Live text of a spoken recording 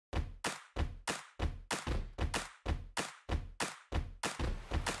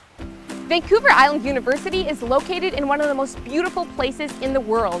Vancouver Island University is located in one of the most beautiful places in the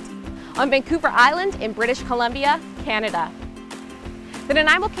world, on Vancouver Island in British Columbia, Canada. The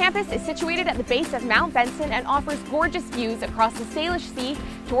Nanaimo campus is situated at the base of Mount Benson and offers gorgeous views across the Salish Sea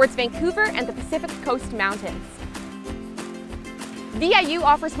towards Vancouver and the Pacific Coast Mountains. VIU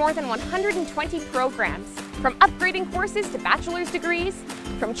offers more than 120 programs, from upgrading courses to bachelor's degrees,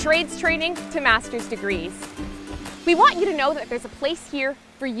 from trades training to master's degrees. We want you to know that there's a place here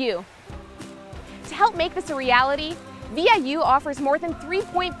for you. To help make this a reality, VIU offers more than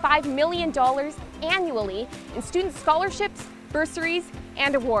 $3.5 million annually in student scholarships, bursaries,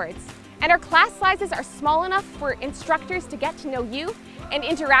 and awards. And our class sizes are small enough for instructors to get to know you and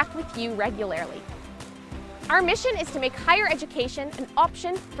interact with you regularly. Our mission is to make higher education an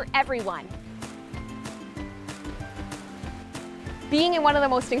option for everyone. Being in one of the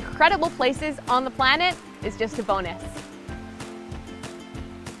most incredible places on the planet is just a bonus.